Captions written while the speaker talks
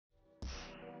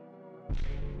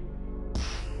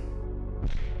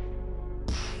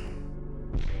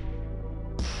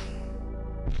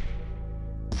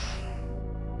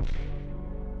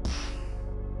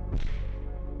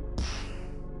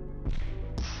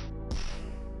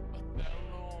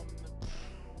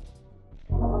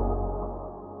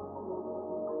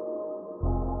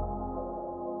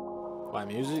Why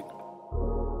music?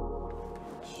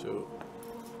 Shoot.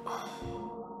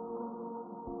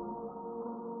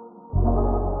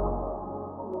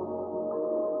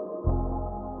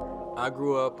 I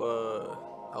grew up,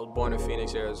 I was born in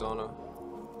Phoenix, Arizona.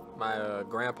 My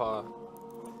grandpa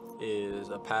is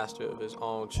a pastor of his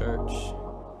own church.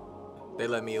 They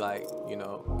let me, like, you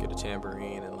know, get a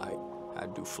tambourine and, like,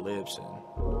 I'd do flips and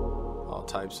all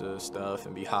types of stuff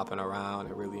and be hopping around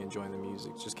and really enjoying the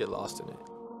music, just get lost in it.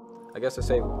 I guess to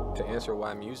say, to answer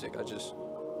why music, I just,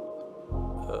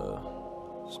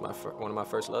 it's one of my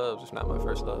first loves, if not my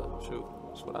first love. Shoot,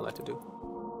 it's what I like to do.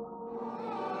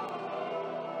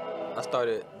 I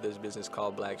started this business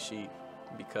called Black Sheep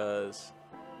because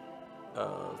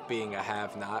of being a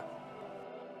have-not.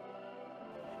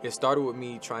 It started with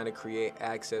me trying to create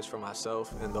access for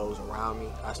myself and those around me.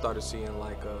 I started seeing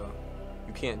like,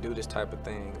 you can't do this type of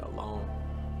thing alone.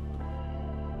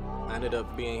 I ended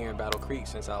up being here in Battle Creek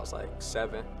since I was like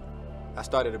 7. I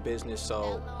started a business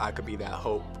so I could be that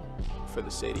hope for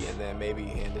the city and then maybe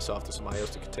hand this off to somebody else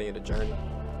to continue the journey.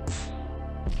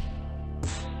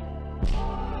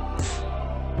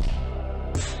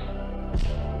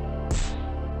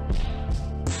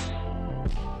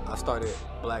 I started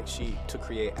Black Sheep to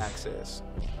create access,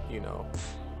 you know,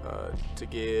 to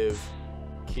give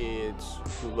kids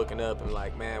who looking up and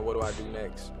like, man, what do I do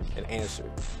next? An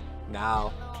answer.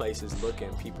 Now, places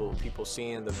looking, people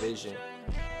seeing the vision.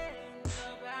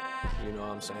 You know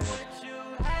what I'm saying?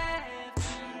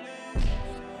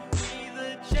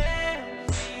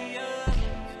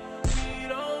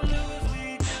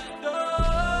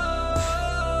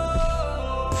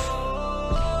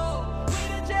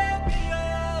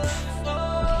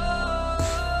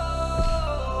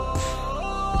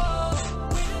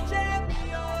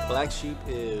 Black Sheep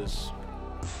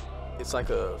it's like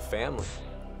a family.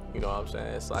 You know what I'm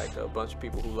saying? It's like a bunch of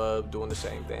people who love doing the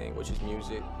same thing, which is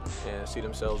music, and see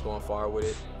themselves going far with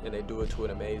it, and they do it to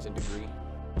an amazing degree.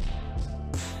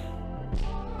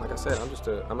 Like I said,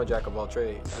 I'm a jack of all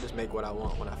trades. I just make what I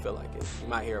want when I feel like it. You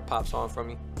might hear a pop song from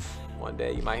me one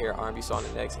day, you might hear an R&B song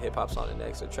the next, a hip hop song the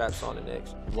next, a trap song the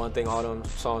next. One thing all them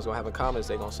songs gonna have in common is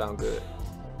they gonna sound good.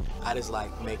 I just like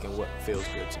making what feels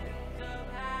good to me.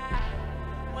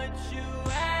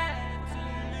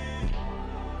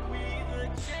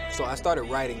 So I started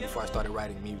writing before I started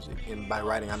writing music, and by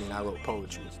writing I mean I wrote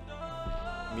poetry.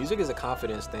 Music is a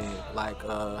confidence thing. Like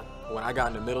when I got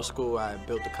into middle school, I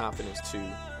built the confidence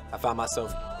I found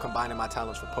myself combining my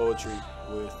talents for poetry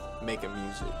with making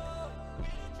music.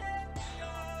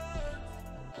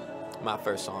 My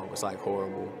first song was like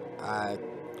horrible. I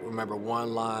remember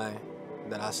one line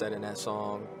that I said in that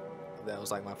song that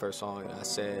was like my first song, and I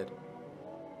said,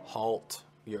 "Halt,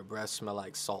 your breath smell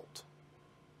like salt."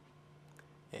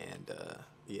 And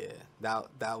yeah,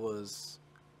 that was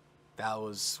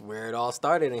where it all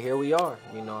started, and here we are.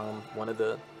 You know, I'm one of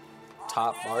the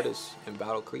top artists in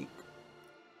Battle Creek.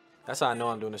 That's how I know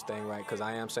I'm doing this thing right, because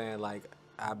I am saying, like,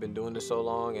 I've been doing this so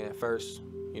long, and at first,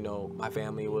 you know, my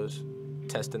family was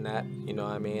testing that, you know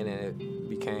what I mean, and it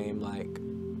became like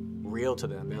real to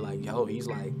them. They're like, yo, he's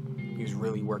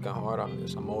really working hard on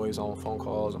this. I'm always on phone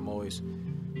calls, I'm always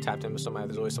tapped in with somebody,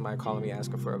 there's always somebody calling me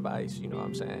asking for advice, you know what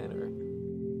I'm saying? Or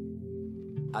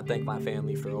I thank my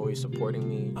family for always supporting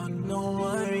me. I know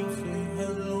I ain't say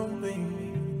hello,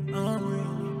 baby. I'm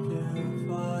really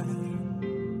terrified.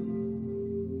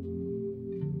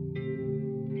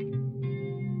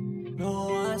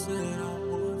 No, I said I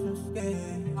wasn't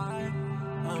scared.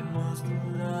 I must have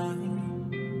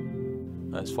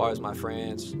lied. As far as my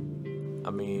friends,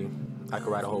 I mean, I could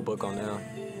write a whole book on them.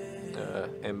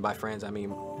 And by friends, I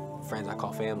mean friends I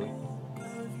call family.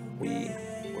 We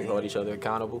hold each other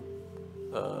accountable.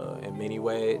 In many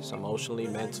ways, emotionally,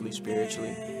 mentally,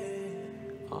 spiritually,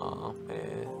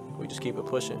 and we just keep it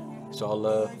pushing. It's all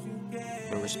love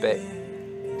and respect.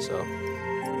 So,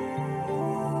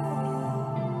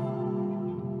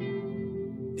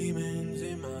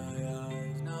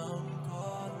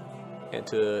 and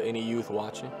to any youth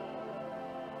watching,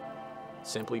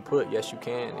 simply put, yes you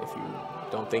can. If you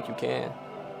don't think you can,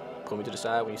 pull me to the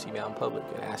side when you see me out in public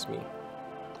and ask me.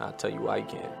 I'll tell you why you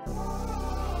can.